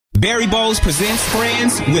Barry Bowles presents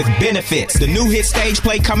Friends with Benefits, the new hit stage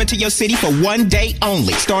play coming to your city for one day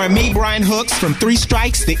only. Starring me, Brian Hooks from Three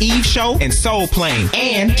Strikes, The Eve Show, and Soul Plane.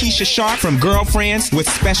 And Keisha Sharp from Girlfriends with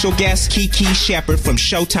special guest Kiki Shepard from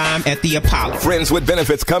Showtime at the Apollo. Friends with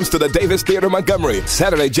Benefits comes to the Davis Theater, Montgomery,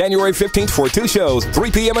 Saturday, January 15th for 2 shows,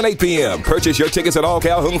 3 p.m. and 8 p.m. Purchase your tickets at all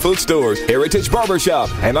Calhoun Food Stores, Heritage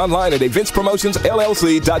Barbershop, and online at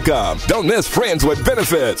eventspromotionsllc.com. Don't miss Friends with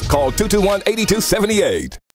Benefits. Call 221-8278.